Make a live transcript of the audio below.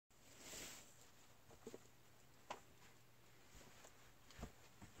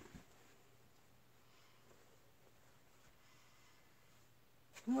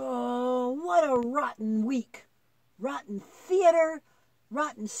Oh, what a rotten week. Rotten theater,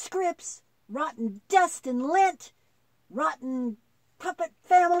 rotten scripts, rotten dust and lint, rotten puppet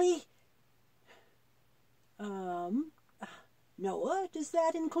family. Noah, does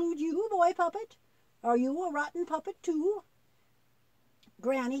that include you, boy puppet? Are you a rotten puppet too?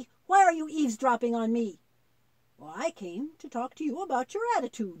 Granny, why are you eavesdropping on me? Well, I came to talk to you about your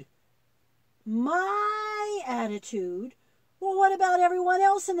attitude. My attitude? Well, what about everyone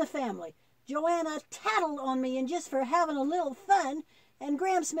else in the family? Joanna tattled on me and just for having a little fun, and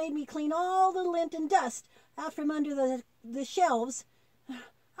Gramps made me clean all the lint and dust out from under the shelves.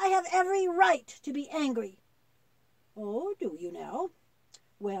 I have every right to be angry. Oh, do you now?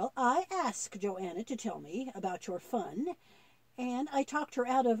 Well, I asked Joanna to tell me about your fun, and I talked her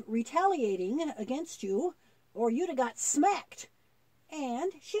out of retaliating against you, or you'd have got smacked.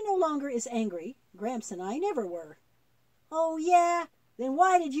 And she no longer is angry. Gramps and I never were. Oh, yeah? Then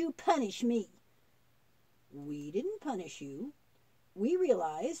why did you punish me? We didn't punish you. We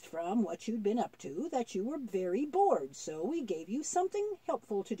realized from what you'd been up to that you were very bored, so we gave you something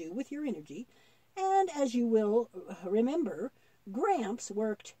helpful to do with your energy. And as you will remember, Gramps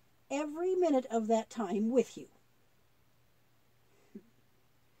worked every minute of that time with you.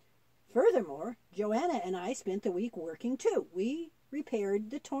 Furthermore, Joanna and I spent the week working too. We repaired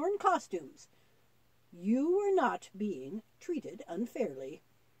the torn costumes. You were not being treated unfairly.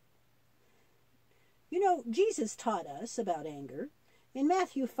 You know, Jesus taught us about anger. In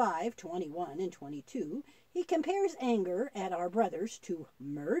Matthew 5:21 and 22, he compares anger at our brothers to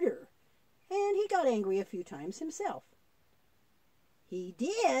murder. And he got angry a few times himself. He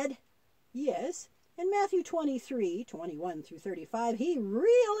did? Yes. In Matthew 23:21 through 35, he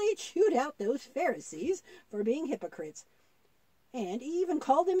really chewed out those Pharisees for being hypocrites. And he even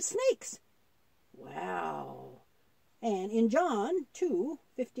called them snakes. Wow. And in John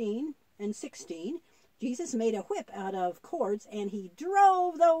 2:15 and 16, Jesus made a whip out of cords and he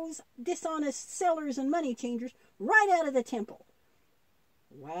drove those dishonest sellers and money changers right out of the temple.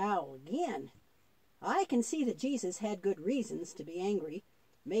 Wow, again. I can see that Jesus had good reasons to be angry.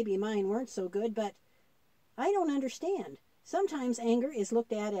 Maybe mine weren't so good, but I don't understand. Sometimes anger is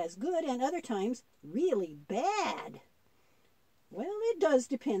looked at as good and other times really bad. Well, it does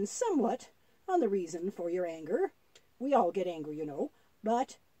depend somewhat on the reason for your anger. We all get angry, you know,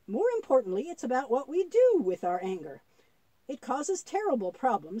 but more importantly, it's about what we do with our anger. It causes terrible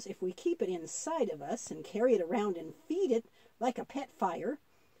problems if we keep it inside of us and carry it around and feed it like a pet fire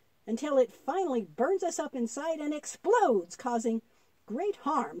until it finally burns us up inside and explodes, causing great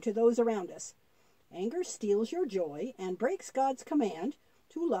harm to those around us. Anger steals your joy and breaks God's command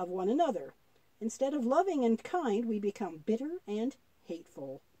to love one another. Instead of loving and kind, we become bitter and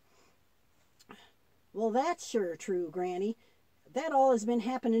hateful. Well, that's sure true, Granny. That all has been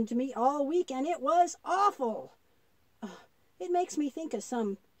happening to me all week, and it was awful. It makes me think of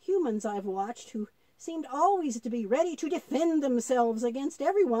some humans I've watched who seemed always to be ready to defend themselves against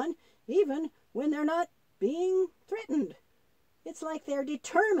everyone, even when they're not being threatened. It's like they're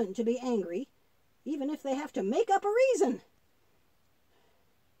determined to be angry, even if they have to make up a reason.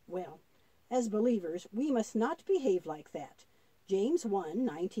 Well, as believers, we must not behave like that. James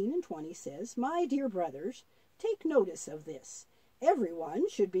 1:19 and 20 says, "My dear brothers, take notice of this. Everyone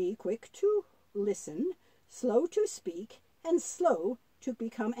should be quick to listen, slow to speak, and slow to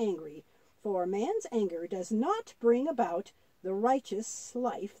become angry. For man's anger does not bring about the righteous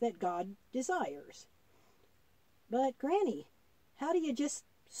life that God desires." But, Granny, how do you just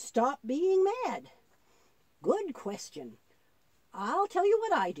stop being mad? Good question. I'll tell you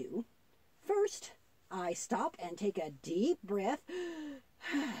what I do. First, I stop and take a deep breath,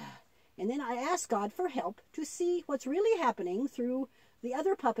 and then I ask God for help to see what's really happening through the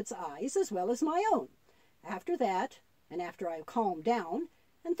other puppet's eyes as well as my own. After that, and after I've calmed down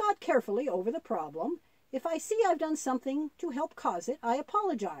and thought carefully over the problem, if I see I've done something to help cause it, I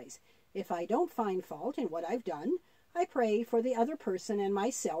apologize. If I don't find fault in what I've done, I pray for the other person and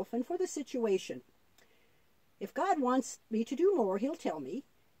myself and for the situation. If God wants me to do more, he'll tell me,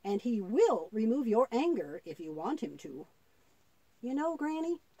 and he will remove your anger if you want him to. You know,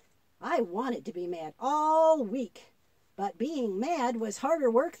 Granny, I wanted to be mad all week, but being mad was harder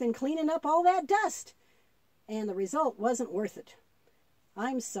work than cleaning up all that dust, and the result wasn't worth it.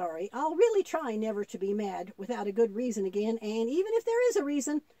 I'm sorry. I'll really try never to be mad without a good reason again, and even if there is a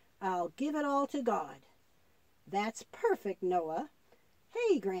reason, I'll give it all to God. That's perfect, Noah.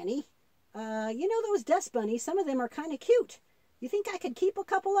 Hey, Granny, you know those dust bunnies, some of them are kind of cute. You think I could keep a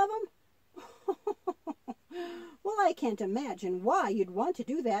couple of them? Well, I can't imagine why you'd want to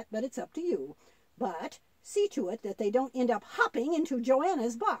do that, but it's up to you. But see to it that they don't end up hopping into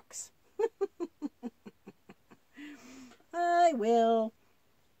Joanna's box. I will.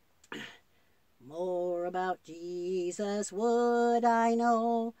 More about Jesus would I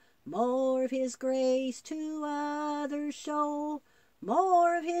know, more of his grace to others show,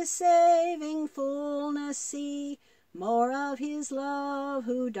 more of his saving fullness see, more of his love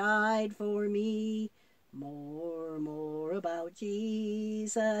who died for me. More about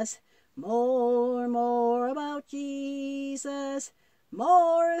Jesus, more about Jesus,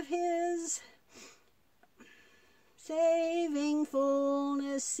 more of his saving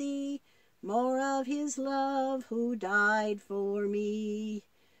fullness see, more of his love who died for me.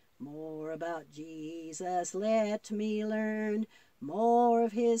 More about Jesus let me learn, more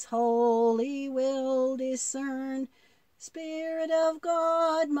of his holy will discern. Spirit of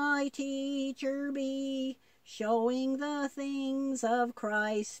God, my teacher be, showing the things of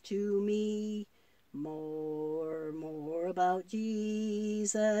Christ to me. More about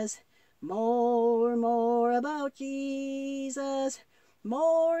Jesus, more about Jesus,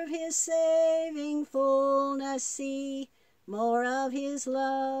 more of his saving fullness see, more of his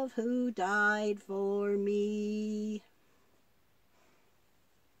love who died for me.